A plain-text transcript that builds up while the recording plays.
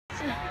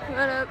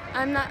What up?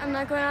 I'm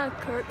not going on a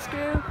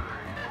corkscrew.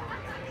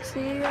 See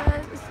you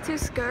guys? It's too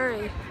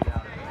scary.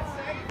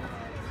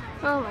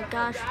 Oh my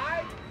gosh.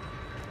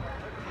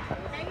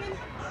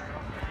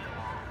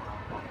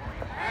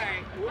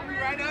 Alright, we'll be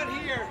right out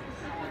here.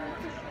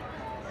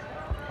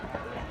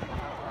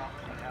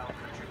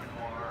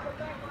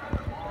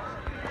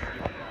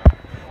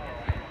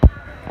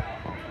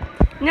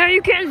 No,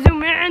 you can't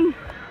zoom in.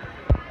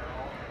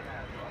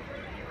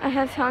 I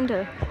have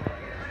Honda.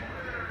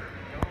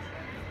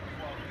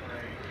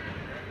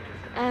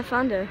 I have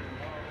Honda.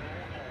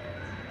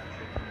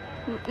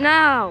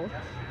 No.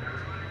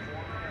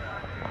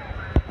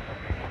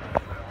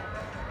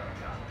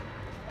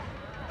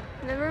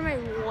 Never my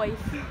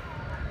wife.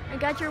 I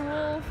got your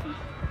wolf.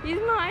 He's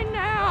mine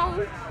now.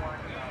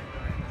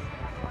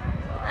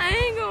 I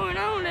ain't going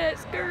on that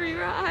scurry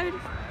ride.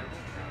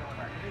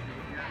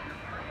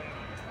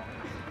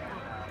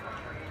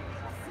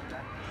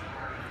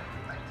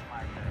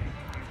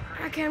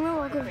 Okay, I'm gonna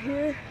walk over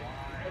here.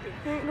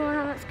 I ain't going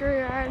on that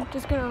scurry ride. I'm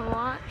just gonna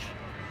watch.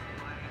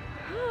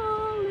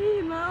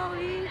 Holy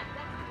moly.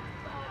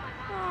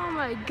 Oh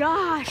my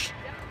gosh.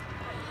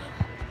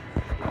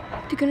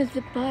 They're gonna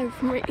zip by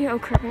from right here. Oh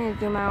crap, I need to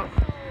zoom out.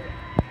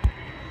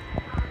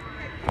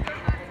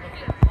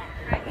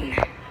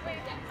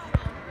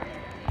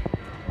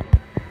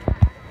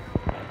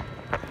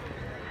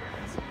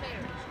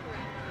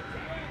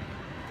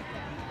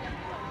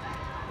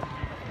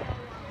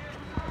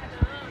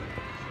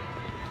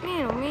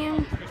 Man, oh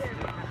man.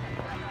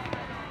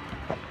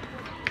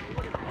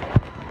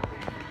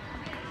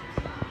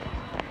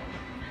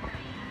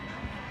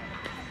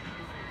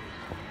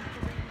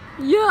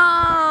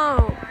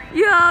 Yo!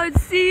 Yo,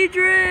 it's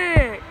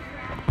Cedric!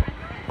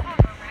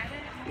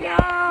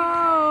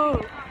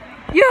 Yo!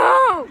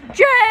 Yo!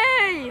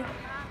 Jay!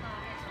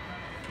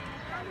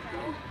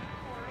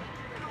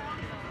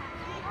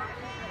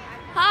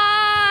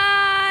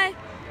 Hi!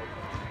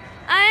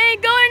 I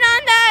ain't going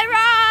on that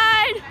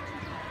ride!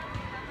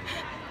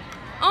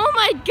 Oh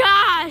my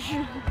gosh!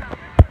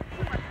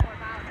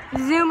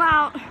 Zoom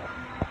out.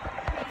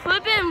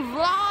 Flippin'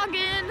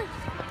 vlogging.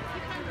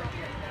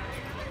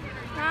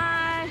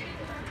 Hi.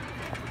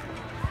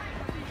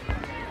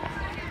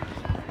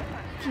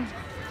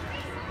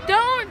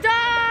 Don't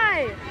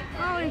die!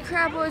 Holy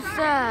crap, what's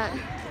that?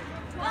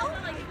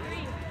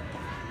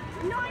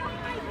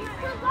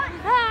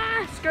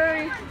 Ah,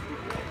 scurry.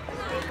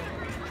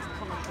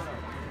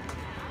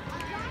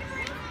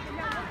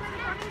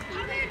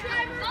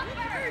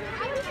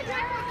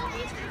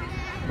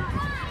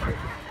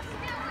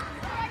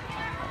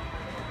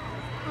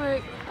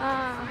 Like,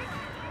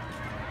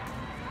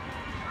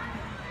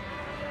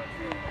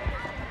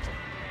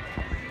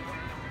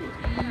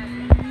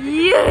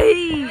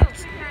 yeet!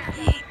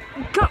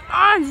 Come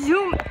on,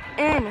 zoom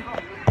in.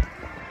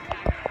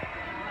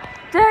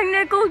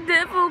 Technical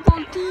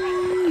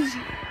difficulties.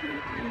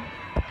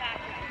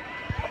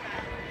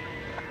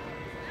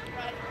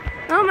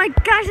 Oh my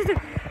gosh,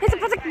 it's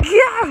about to go.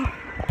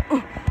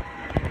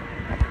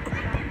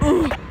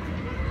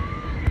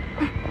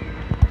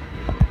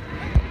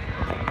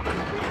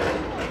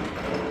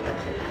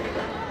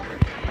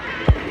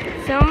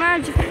 So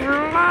much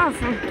fluff.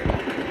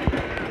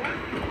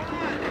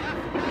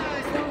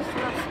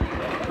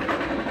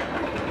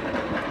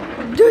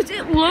 Does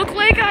it look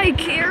like I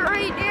care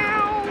right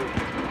now?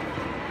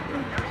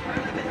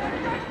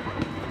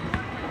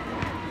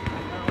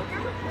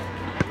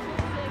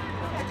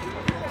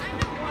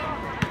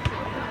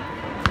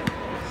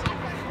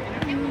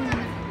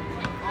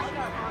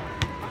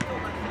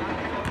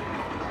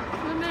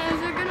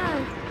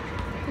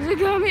 Is it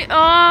gonna be?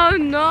 Oh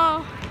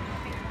no!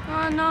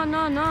 Oh no,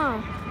 no,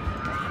 no.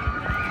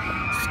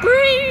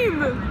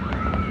 Scream!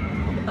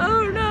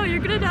 Oh no, you're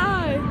gonna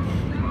die.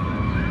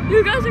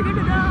 You guys are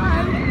gonna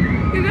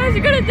die. You guys are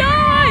gonna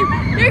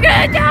die. You're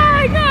gonna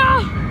die,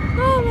 no!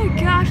 Oh my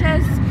gosh,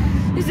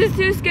 this is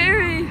too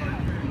scary.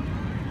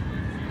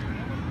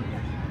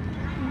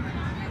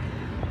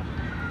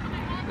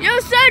 Yo,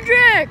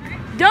 Cedric!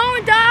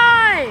 Don't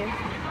die!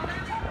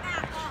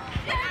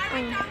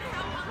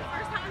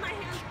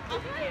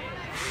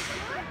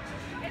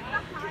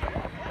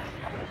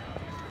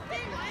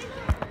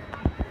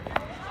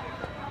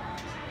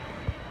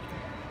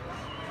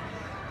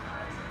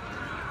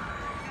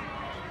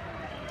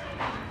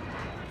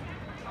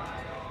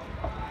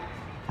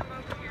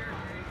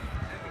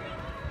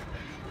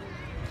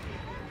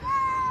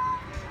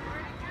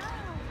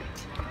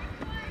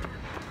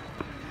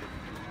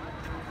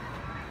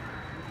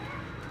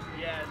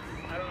 Yes,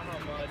 I don't know how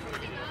much.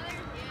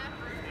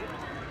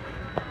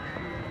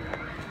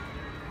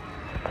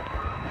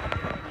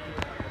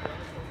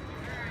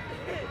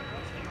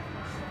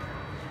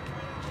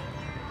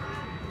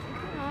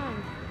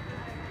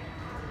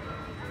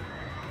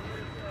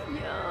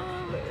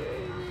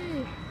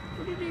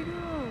 Where did he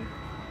go?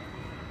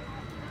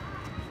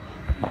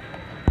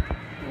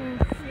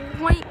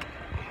 Wait.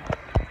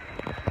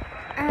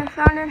 I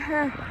found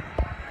her.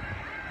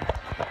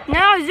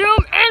 Now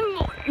zoom in,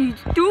 you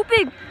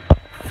stupid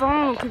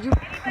phone. Could you?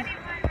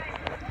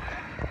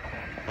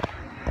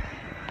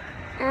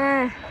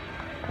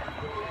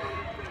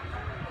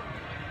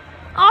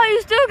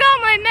 still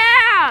got my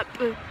map!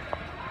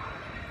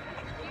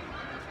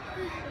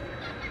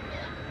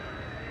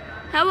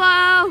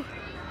 Hello?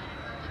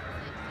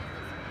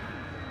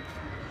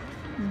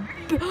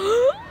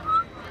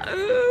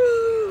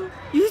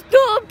 You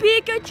stole a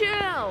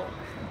Pikachu!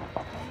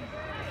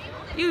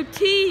 You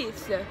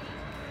teeth!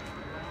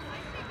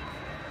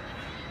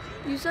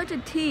 You such a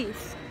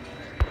teeth.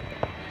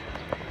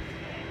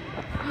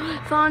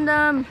 Found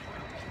them.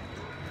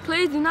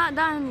 Please do not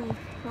die on me.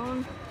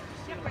 Phone.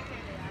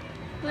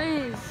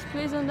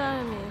 Please don't die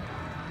on me.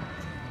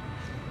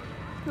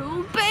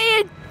 Oh,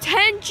 pay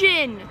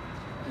attention!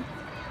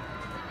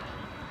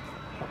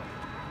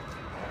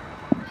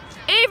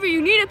 Avery,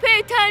 you need to pay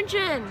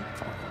attention!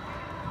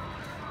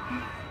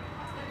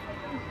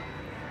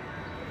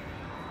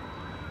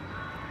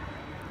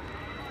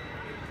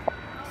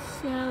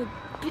 So,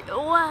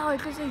 wow, I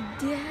guess I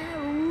did.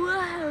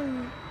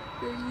 Wow,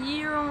 the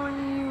year on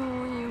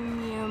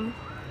you.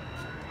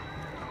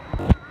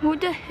 Who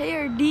the hell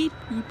are these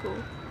people?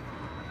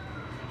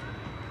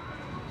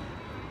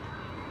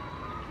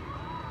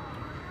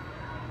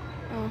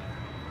 Oh,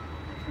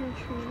 not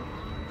sure.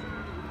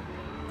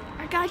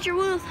 I got your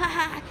wolf,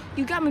 haha.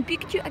 You got my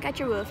Pikachu, I got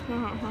your wolf.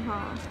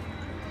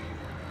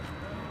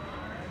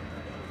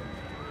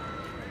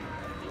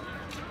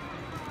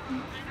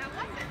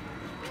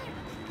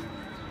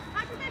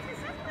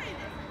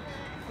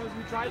 Because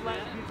we tried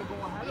letting people go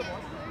ahead of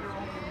us. We were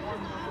only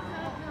one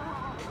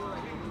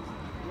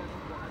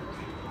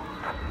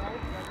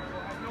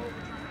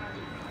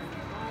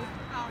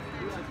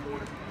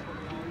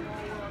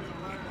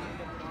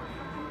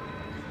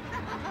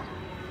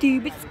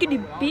Doop skitty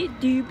beat,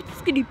 doop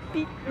skitty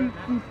beat,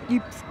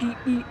 doop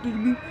skitty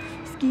doop,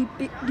 skip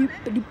it doop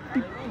doop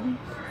doop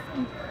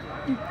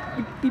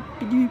doop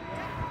doop.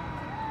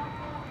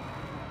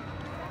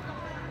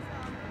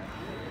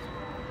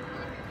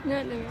 No,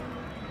 no.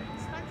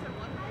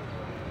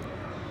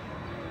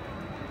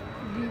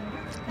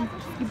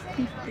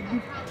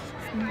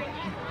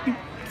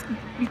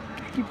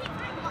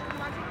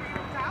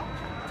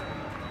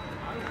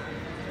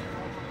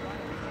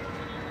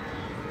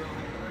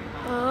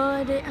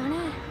 Oh, they on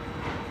it.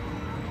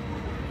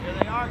 Here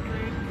they are,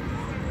 Creed.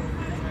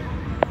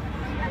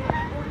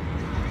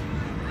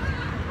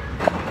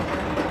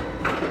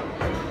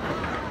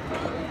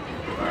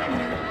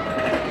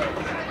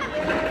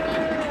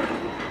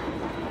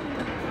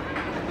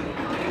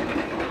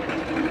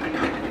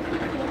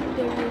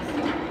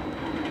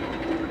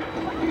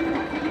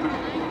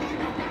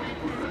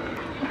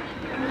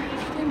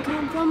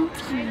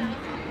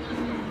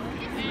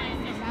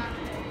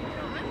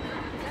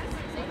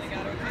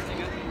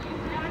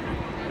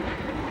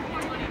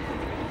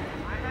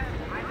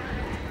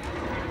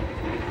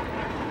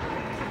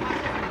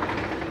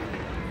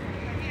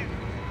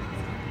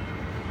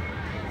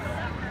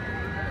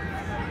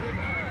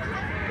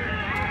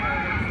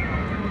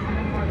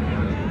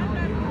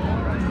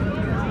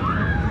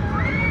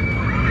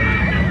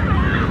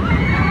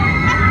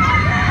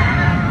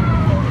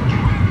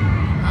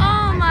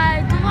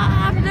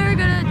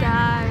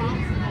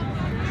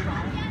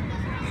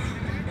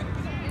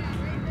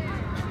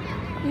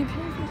 You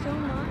pay for so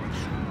much.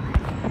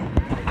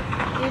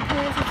 You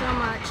pay for so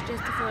much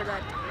just for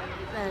that.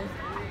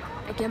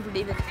 I can't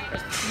believe it. You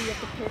have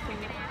to pay for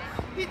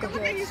it. Go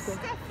here at school.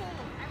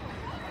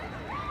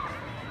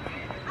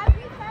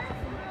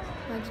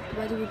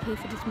 Why do we pay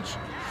for this much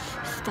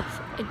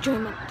stuff?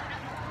 Enjoyment.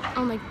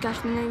 Oh my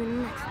gosh, we're not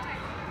even next.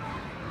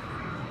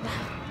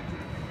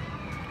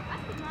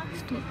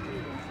 It's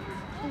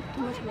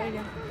too much right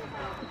now.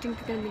 I think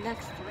we're gonna be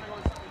next.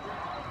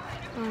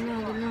 Oh no,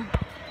 I don't know.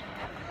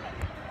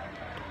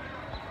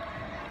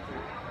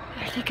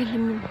 Are they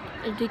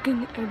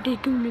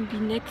gonna be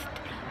next?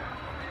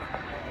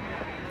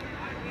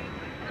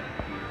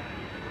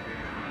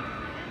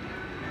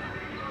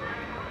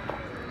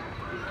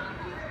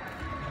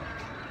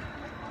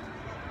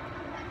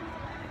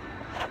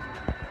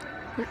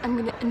 I'm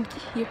gonna end it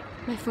here.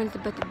 My friend's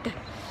about to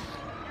die.